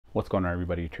What's going on,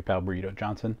 everybody? It's your pal Burrito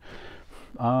Johnson.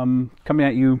 Coming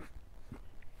at you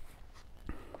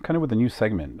kind of with a new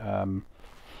segment.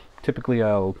 Typically,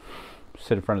 I'll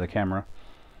sit in front of the camera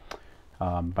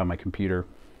by my computer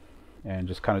and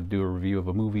just kind of do a review of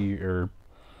a movie or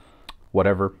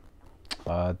whatever.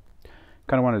 Kind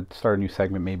of want to start a new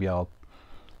segment. Maybe I'll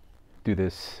do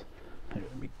this.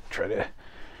 Let me I'm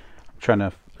trying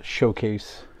to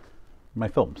showcase my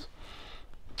films,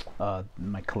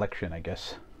 my collection, I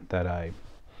guess, that I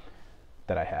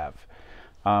have.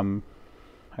 I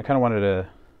kind of wanted to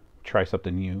try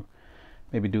something new.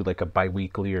 Maybe do like a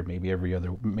bi-weekly or maybe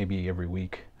every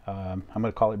week. I'm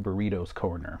gonna call it Burrito's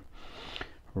Corner.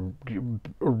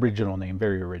 Original name,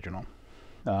 very original.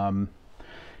 Gonna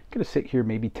sit here,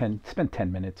 spend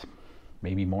 10 minutes,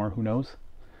 maybe more. Who knows?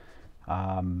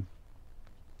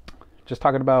 Just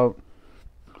talking about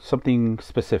something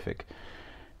specific.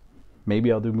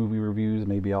 Maybe I'll do movie reviews.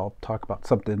 Maybe I'll talk about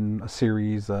something, a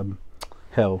series.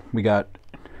 Hell, we can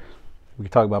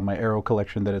talk about my Arrow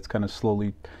collection that it's kind of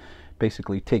slowly,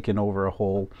 basically taken over a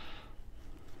whole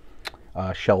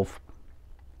shelf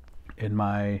in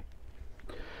my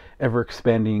ever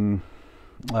expanding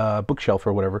bookshelf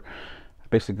or whatever. I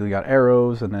basically got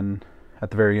Arrows, and then at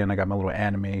the very end I got my little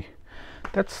anime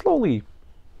that's slowly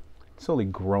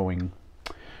growing.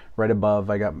 Right above,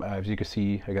 I got, as you can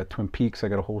see, I got Twin Peaks. I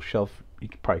got a whole shelf. You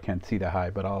probably can't see that high,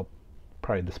 but I'll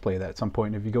probably display that at some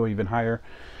point. If you go even higher,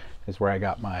 is where I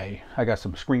got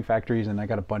some Screen Factories, and I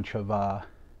got a bunch of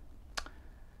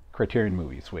Criterion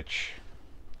movies, which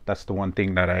that's the one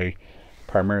thing that I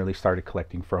primarily started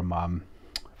collecting from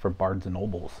Barnes and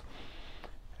Nobles.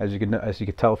 As you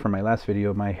can tell from my last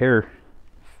video, my hair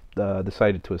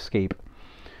decided to escape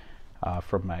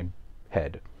from my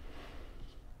head.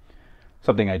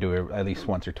 Something I do at least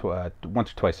once or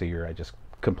twice a year. I just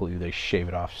completely shave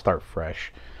it off, start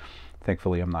fresh.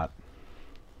 Thankfully, I'm not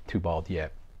too bald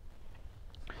yet.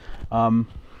 What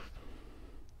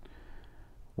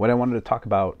I wanted to talk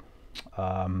about,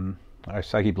 I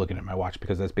keep looking at my watch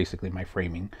because that's basically my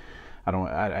framing.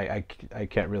 I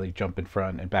can't really jump in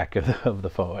front and back of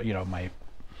the phone. You know, my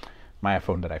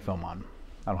iPhone that I film on.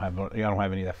 I don't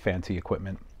have any of that fancy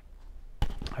equipment.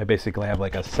 I basically have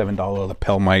like a $7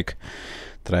 lapel mic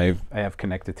that I have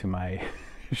connected to my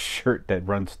shirt that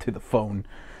runs to the phone.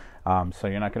 So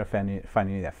you're not going to find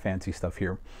any of that fancy stuff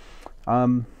here.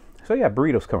 So yeah,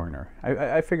 Burrito's Corner.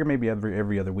 I figure maybe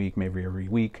every other week, maybe every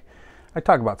week, I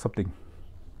talk about something.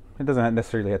 It doesn't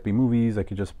necessarily have to be movies. I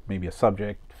could just maybe a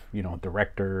subject,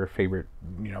 director, favorite,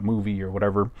 movie or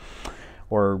whatever,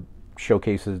 or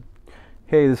showcases.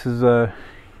 Hey, this is a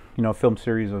film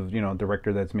series of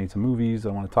director that's made some movies. I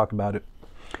want to talk about it.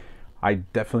 I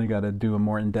definitely got to do a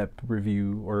more in-depth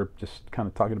review, or just kind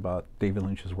of talking about David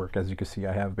Lynch's work. As you can see,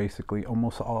 I have basically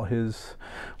almost all his,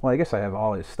 well, I guess I have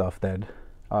all his stuff that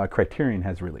Criterion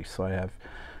has released. So I have,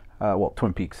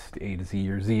 Twin Peaks A to Z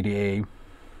or Z to A,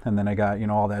 and then I got,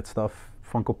 all that stuff,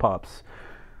 Funko Pops,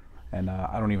 and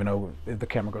I don't even know if the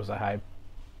camera goes that high.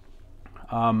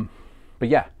 But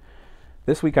yeah,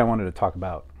 this week I wanted to talk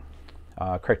about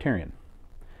Criterion.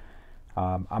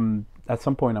 At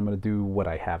some point I'm going to do what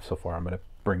I have so far. I'm going to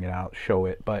bring it out, show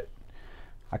it, but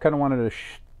I kind of wanted to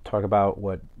talk about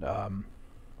what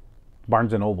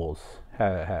Barnes and Nobles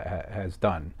has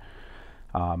done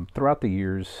throughout the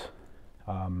years.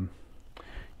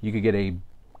 You could get a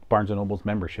Barnes and Nobles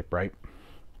membership, right?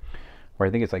 Where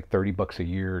I think it's like $30 a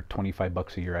year,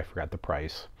 $25 a year. I forgot the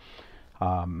price.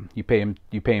 You pay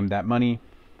him that money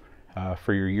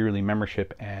for your yearly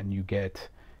membership, and you get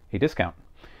a discount.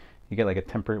 You get like a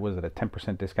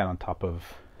 10% discount on top of,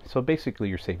 so basically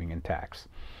you're saving in tax.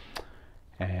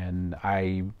 And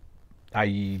I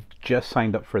just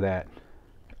signed up for that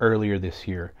earlier this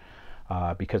year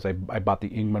because I bought the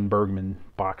Ingmar Bergman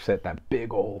box set, that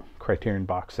big old Criterion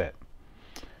box set,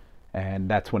 and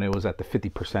that's when it was at the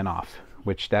 50% off,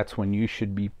 which that's when you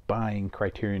should be buying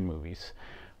Criterion movies.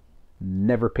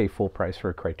 Never pay full price for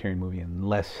a Criterion movie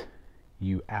unless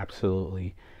you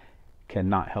absolutely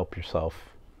cannot help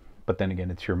yourself. But then again,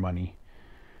 it's your money.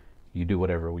 You do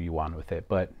whatever you want with it.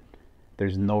 But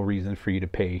there's no reason for you to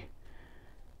pay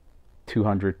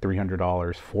 $200, $300,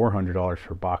 $400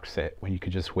 for a box set when you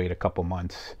could just wait a couple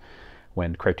months.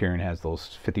 When Criterion has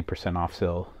those 50% off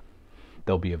sale,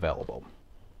 they'll be available.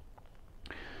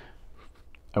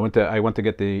 I went to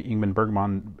get the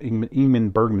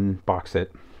Ingmar Bergman box set,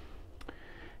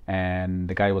 and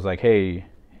the guy was like, "Hey,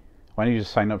 why don't you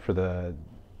just sign up for the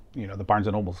Barnes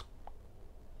and Nobles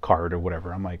card or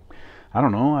whatever?" I'm like, "I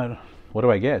don't know. What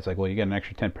do I get?" It's like, "Well, you get an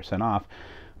extra 10% off,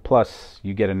 plus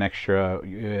you get an extra,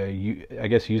 I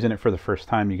guess using it for the first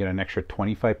time, you get an extra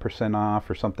 25% off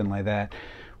or something like that,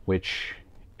 which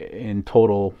in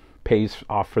total pays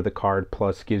off for the card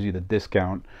plus gives you the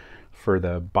discount for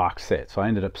the box set. So I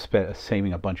ended up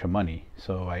saving a bunch of money.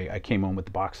 So I came home with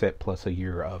the box set plus a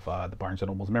year of the Barnes &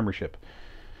 Noble's membership.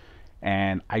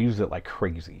 And I used it like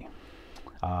crazy.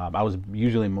 I was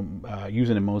usually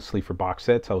using it mostly for box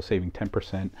sets. I was saving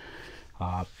 10%.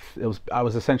 I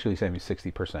was essentially saving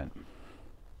 60%.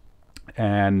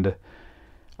 And it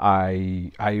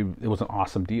was an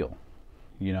awesome deal.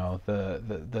 You know,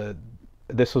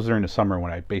 this was during the summer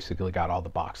when I basically got all the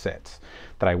box sets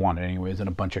that I wanted anyways and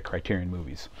a bunch of Criterion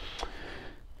movies.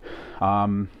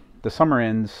 The summer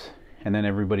ends and then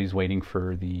everybody's waiting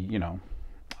for the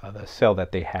sale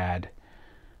that they had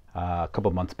a couple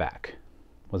months back.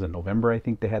 Was it November? I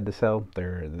think they had the sale.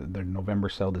 Their November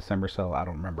sale, December sale. I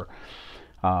don't remember.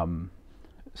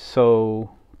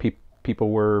 So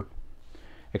people were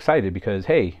excited because,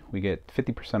 hey, we get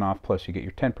 50% off plus you get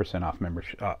your 10% off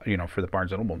membership. For the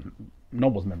Barnes &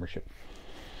 Noble's membership.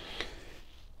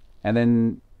 And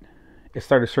then it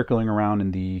started circling around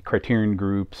in the Criterion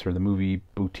groups or the movie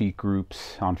boutique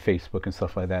groups on Facebook and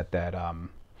stuff like that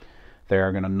they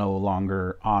are going to no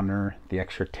longer honor the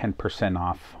extra 10%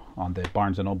 off on the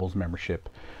Barnes & Noble's membership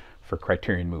for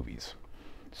Criterion movies.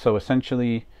 So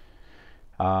essentially,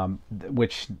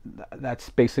 that's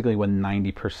basically when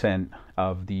 90%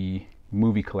 of the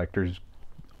movie collectors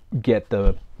get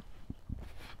the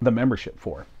membership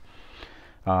for.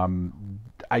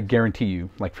 I guarantee you,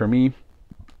 like for me,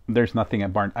 there's nothing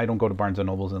at I don't go to Barnes &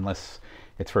 Noble's unless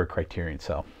it's for a Criterion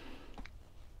sale.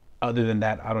 Other than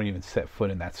that, I don't even set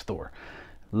foot in that store.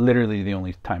 Literally the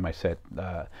only time I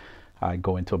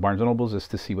go into a Barnes & Noble's is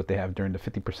to see what they have during the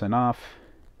 50% off,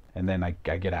 and then I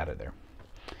get out of there.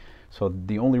 So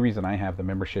the only reason I have the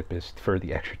membership is for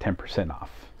the extra 10% off,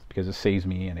 because it saves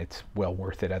me and it's well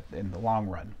worth it in the long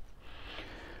run.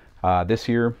 This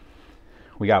year,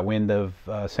 we got wind of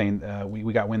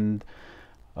we got wind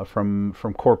from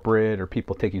corporate or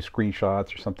people taking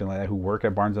screenshots or something like that who work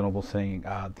at Barnes & Noble saying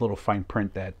little fine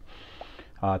print that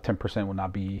 10% will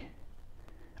not be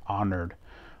honored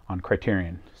on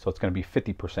Criterion, so it's going to be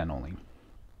 50% only.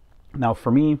 Now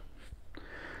for me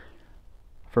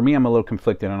I'm a little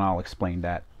conflicted, and I'll explain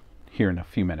that here in a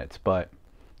few minutes, but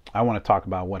I want to talk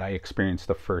about what I experienced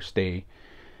the first day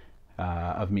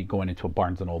of me going into a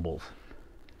Barnes & Noble's,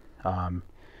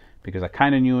 because I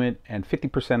kind of knew it, and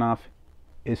 50% off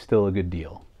is still a good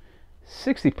deal.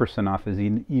 60% off is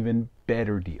an even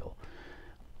better deal,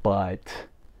 but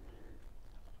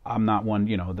I'm not one,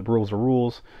 the rules are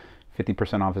rules.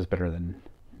 50% off is better than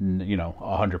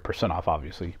 100% off,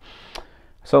 obviously.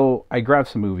 So I grabbed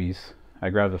some movies. I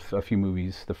grabbed a few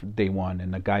movies the day one,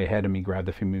 and the guy ahead of me grabbed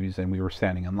a few movies, and we were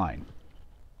standing in line.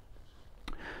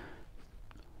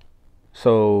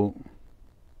 So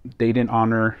they didn't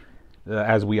honor,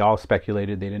 as we all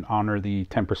speculated, they didn't honor the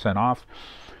 10% off.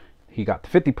 He got the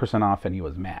 50% off, and he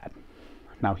was mad.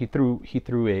 Now he threw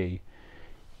a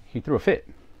fit,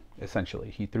 essentially.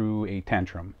 He threw a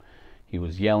tantrum. He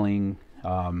was yelling.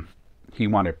 He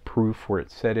wanted proof where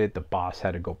it said it. The boss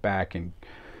had to go back and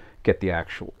get the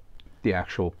actual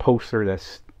poster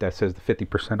that says the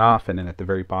 50% off, and then at the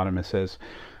very bottom it says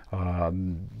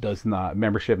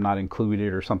membership not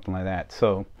included or something like that.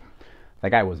 So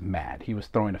that guy was mad. He was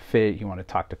throwing a fit. He wanted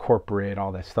to talk to corporate,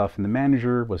 all that stuff, and the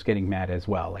manager was getting mad as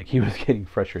well. Like, he was getting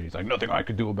frustrated. He's like, nothing I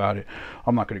could do about it.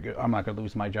 I'm not gonna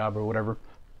lose my job or whatever.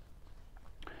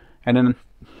 And then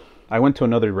I went to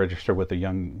another register with a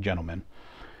young gentleman,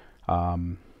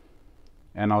 and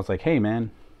I was like, hey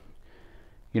man,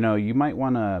 you might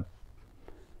want to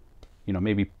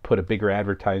maybe put a bigger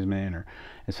advertisement, or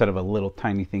instead of a little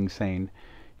tiny thing saying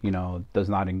does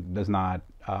not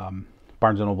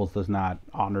Barnes & Noble's does not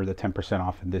honor the 10%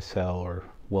 off in this sale, or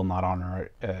will not honor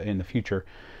it in the future.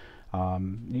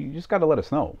 You just got to let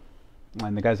us know.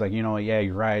 And the guy's like, yeah,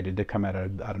 you're right. It did come out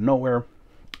of nowhere.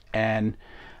 And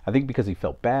I think because he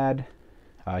felt bad,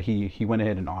 he went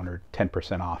ahead and honored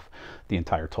 10% off the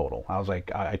entire total. I was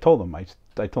like, I told him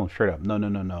straight up,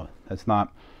 no, it's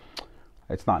not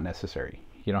necessary.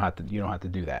 You don't have to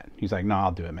do that. He's like, no,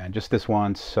 I'll do it, man. Just this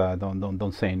once.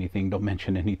 Don't say anything. Don't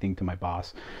mention anything to my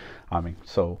boss. I'm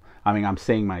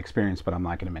saying my experience, but I'm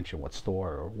not going to mention what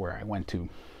store or where I went to.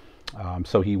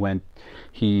 So he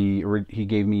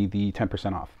gave me the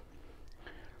 10% off.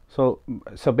 So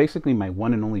basically my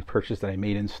one and only purchase that I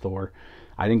made in store,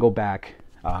 I didn't go back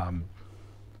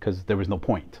because there was no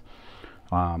point.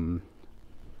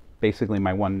 Basically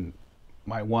my one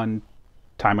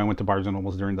time I went to Barnes &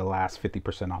 Noble's during the last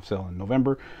 50% off sale in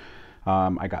November,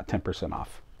 I got 10%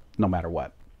 off. no matter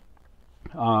what.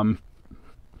 I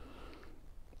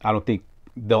don't think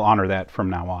they'll honor that from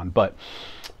now on. But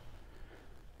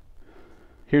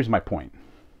here's my point.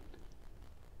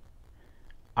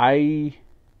 I'm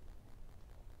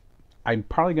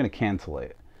probably going to cancel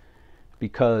it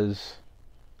because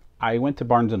I went to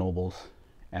Barnes and Nobles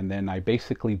and then I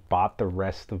basically bought the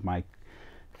rest of my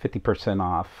 50%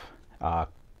 off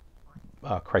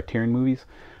Criterion movies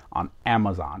on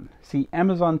Amazon. See,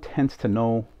 Amazon tends to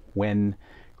know when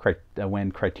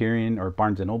Criterion or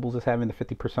Barnes and Nobles is having the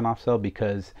 50% off sale,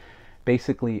 because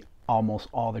basically almost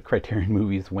all the Criterion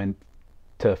movies went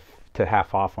to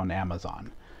half off on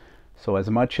Amazon. So as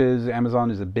much as Amazon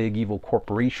is a big evil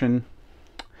corporation,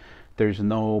 there's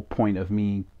no point of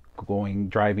me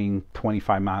driving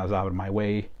 25 miles out of my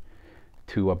way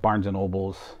to a Barnes and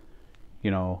Nobles,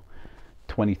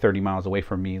 20, 30 miles away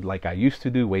from me like I used to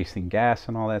do, wasting gas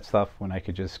and all that stuff, when I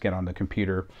could just get on the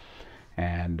computer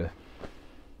and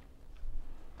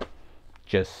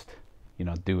just,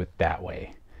 do it that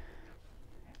way.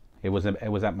 It was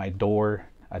at my door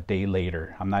a day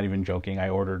later. I'm not even joking. I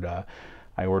ordered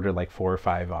like 4 or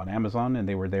 5 on Amazon, and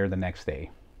they were there the next day.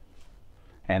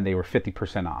 And they were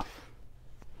 50% off.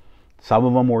 Some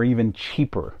of them were even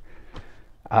cheaper.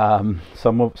 Some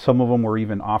of them were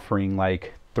even offering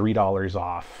like $3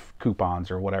 off coupons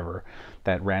or whatever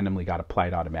that randomly got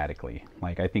applied automatically.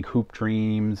 Like I think Hoop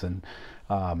Dreams and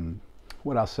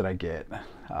what else did I get?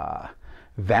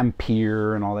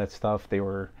 Vampire and all that stuff. They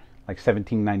were like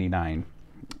 $17.99.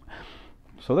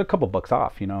 So they're a couple bucks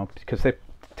off, because they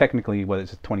technically, what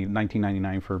is it,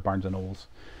 $19.99 for Barnes and Nobles,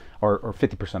 or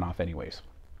 50% off anyways.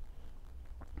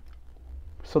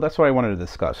 So that's what I wanted to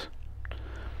discuss.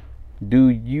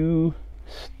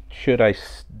 Should I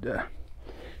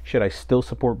still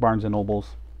support Barnes and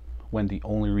Nobles when the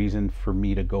only reason for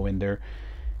me to go in there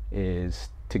is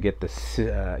to get this?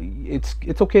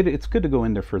 It's okay. It's good to go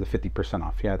in there for the 50%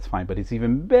 off. Yeah, it's fine. But it's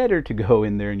even better to go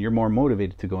in there, and you're more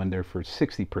motivated to go in there for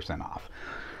 60% off.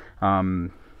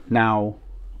 Now,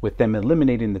 with them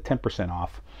eliminating the 10%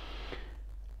 off,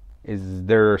 is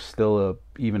there still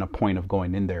even a point of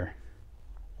going in there?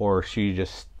 Or she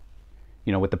just,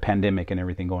 with the pandemic and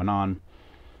everything going on,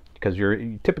 because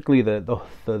you're typically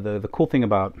the cool thing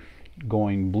about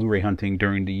going Blu-ray hunting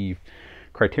during the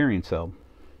Criterion sale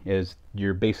is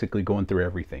you're basically going through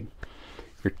everything.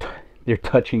 You're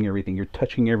touching everything. You're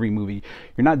touching every movie.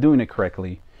 You're not doing it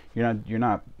correctly. You're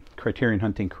not Criterion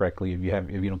hunting correctly if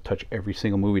you don't touch every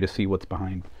single movie to see what's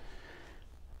behind.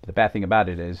 The bad thing about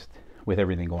it is, with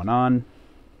everything going on,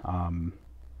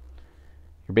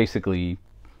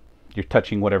 you're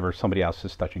touching whatever somebody else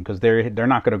is touching, because they're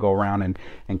not going to go around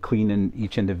and clean in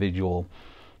each individual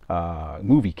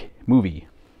movie.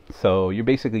 So you're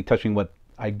basically touching what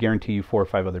I guarantee you 4 or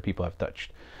 5 other people have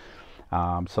touched.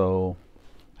 So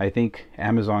I think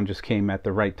Amazon just came at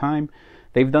the right time.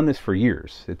 They've done this for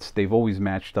years. They've always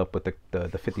matched up with the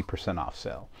 50% off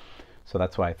sale. So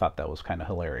that's why I thought that was kind of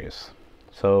hilarious.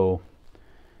 So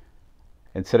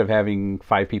instead of having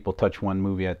 5 people touch one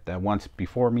movie at once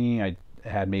before me, I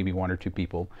had maybe 1 or 2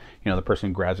 people. The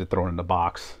person grabs it, throws it in the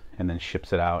box, and then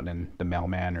ships it out, and then the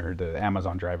mailman or the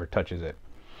Amazon driver touches it.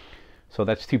 So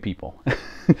that's 2 people.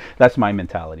 That's my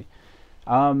mentality.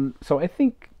 So I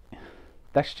think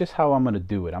that's just how I'm going to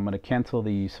do it. I'm going to cancel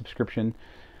the subscription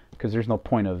because there's no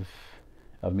point of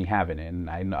me having it. And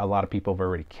I know a lot of people have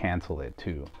already canceled it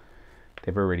too.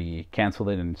 They've already canceled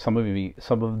it, and some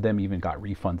of them even got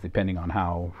refunds depending on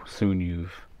how soon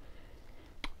you've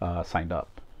signed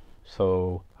up.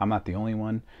 So I'm not the only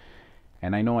one.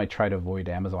 And I know I try to avoid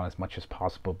Amazon as much as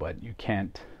possible, but you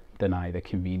can't deny the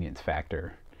convenience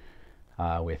factor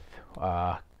with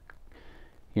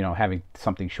having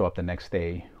something show up the next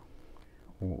day,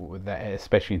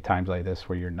 especially in times like this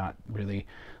where you're not really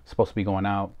supposed to be going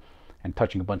out and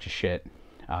touching a bunch of shit.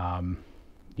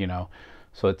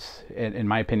 So it's, in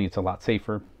my opinion, it's a lot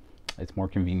safer, it's more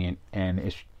convenient, and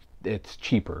it's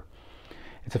cheaper.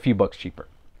 It's a few bucks cheaper.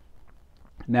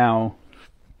 Now,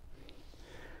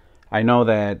 I know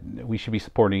that we should be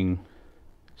supporting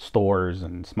stores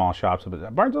and small shops,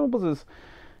 but Barnes & Noble is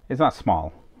not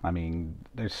small. I mean,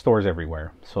 there's stores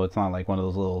everywhere, so it's not like one of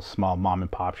those little small mom and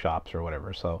pop shops or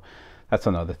whatever. So that's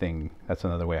another thing. That's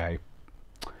another way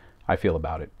I feel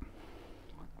about it.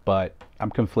 But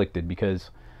I'm conflicted because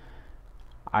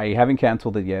I haven't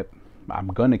canceled it yet. I'm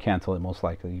going to cancel it most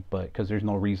likely, but because there's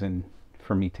no reason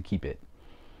for me to keep it.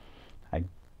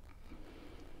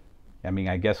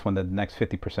 I guess when the next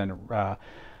 50%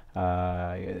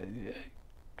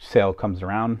 sale comes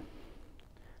around,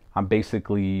 I'm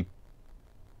basically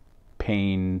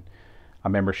paying a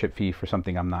membership fee for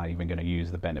something I'm not even going to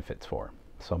use the benefits for.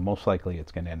 So most likely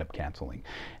it's going to end up canceling.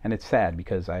 And it's sad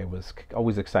because I was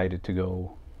always excited to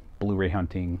go Blu-ray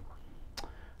hunting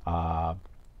uh,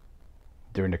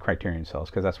 during the Criterion sales,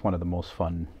 because that's one of the most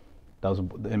fun. That was,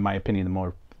 in my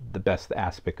opinion, the best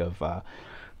aspect of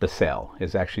the sale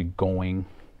is actually going,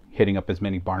 hitting up as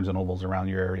many Barnes and Nobles around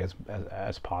your area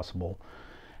as possible,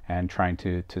 and trying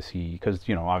to see, because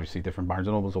obviously different Barnes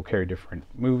and Nobles will carry different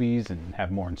movies and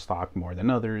have more in stock more than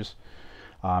others.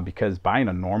 Because buying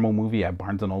a normal movie at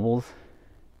Barnes and Nobles,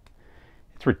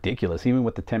 it's ridiculous. Even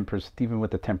with the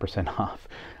 10% off,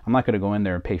 I'm not going to go in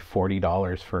there and pay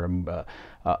 $40 for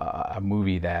a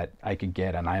movie that I could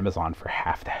get on Amazon for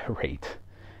half that rate.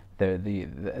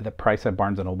 The price at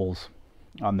Barnes and Nobles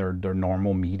on their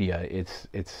normal media,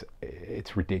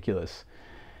 it's ridiculous.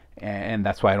 And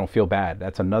that's why I don't feel bad.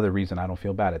 That's another reason I don't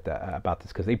feel bad about this,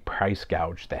 because they price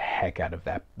gouge the heck out of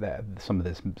that some of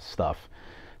this stuff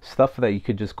that you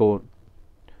could just go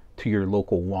to your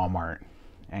local Walmart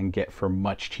and get for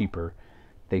much cheaper.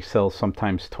 They sell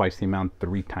sometimes twice the amount,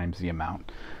 3 times the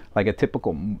amount. Like a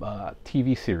typical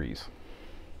TV series.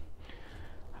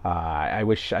 I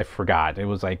wish I forgot. It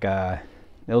was like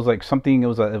something. It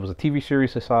was a TV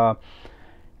series I saw,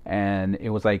 and it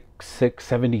was like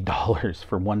 $70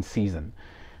 for one season.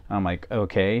 I'm like,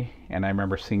 okay. And I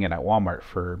remember seeing it at Walmart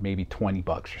for maybe $20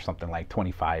 or something, like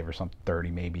 25 or something,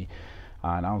 30 maybe.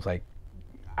 And I was like,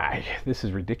 this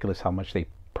is ridiculous how much they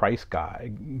price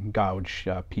gouge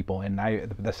people. And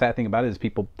the sad thing about it is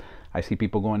I see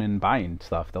people going in and buying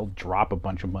stuff. They'll drop a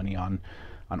bunch of money on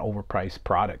overpriced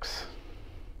products.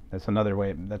 That's another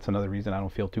reason I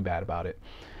don't feel too bad about it.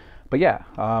 But yeah,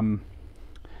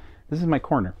 this is my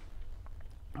corner.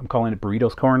 I'm calling it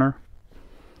Burritos Corner.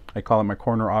 I call it my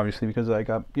corner obviously because I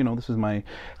got, this is my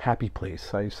happy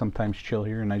place. I sometimes chill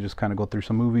here and I just kind of go through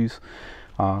some movies.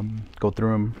 Go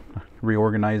through them,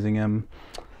 reorganizing them.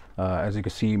 As you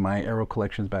can see, my Arrow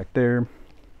collection's back there.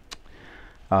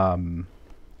 I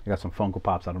got some Funko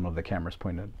Pops. I don't know if the camera's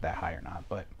pointed that high or not,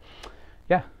 but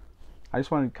yeah, I just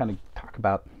wanted to kind of talk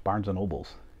about Barnes and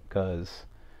Nobles, because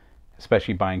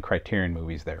especially buying Criterion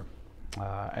movies there.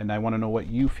 And I want to know what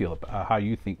you feel about,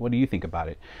 what do you think about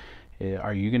it?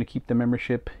 Are you going to keep the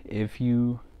membership if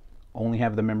you only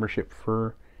have the membership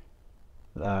for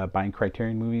buying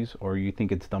Criterion movies, or you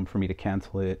think it's dumb for me to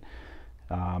cancel it?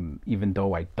 Even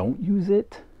though I don't use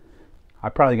it,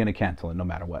 I'm probably going to cancel it no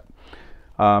matter what.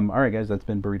 Alright guys, that's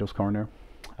been Burritos Corner.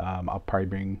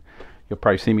 You'll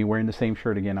probably see me wearing the same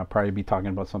shirt again. I'll probably be talking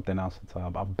about something else.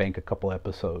 I'll bank a couple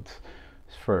episodes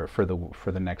for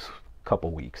the next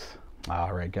couple weeks.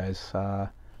 Alright guys,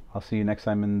 I'll see you next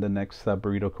time in the next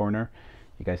Burrito Corner.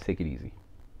 You guys take it easy.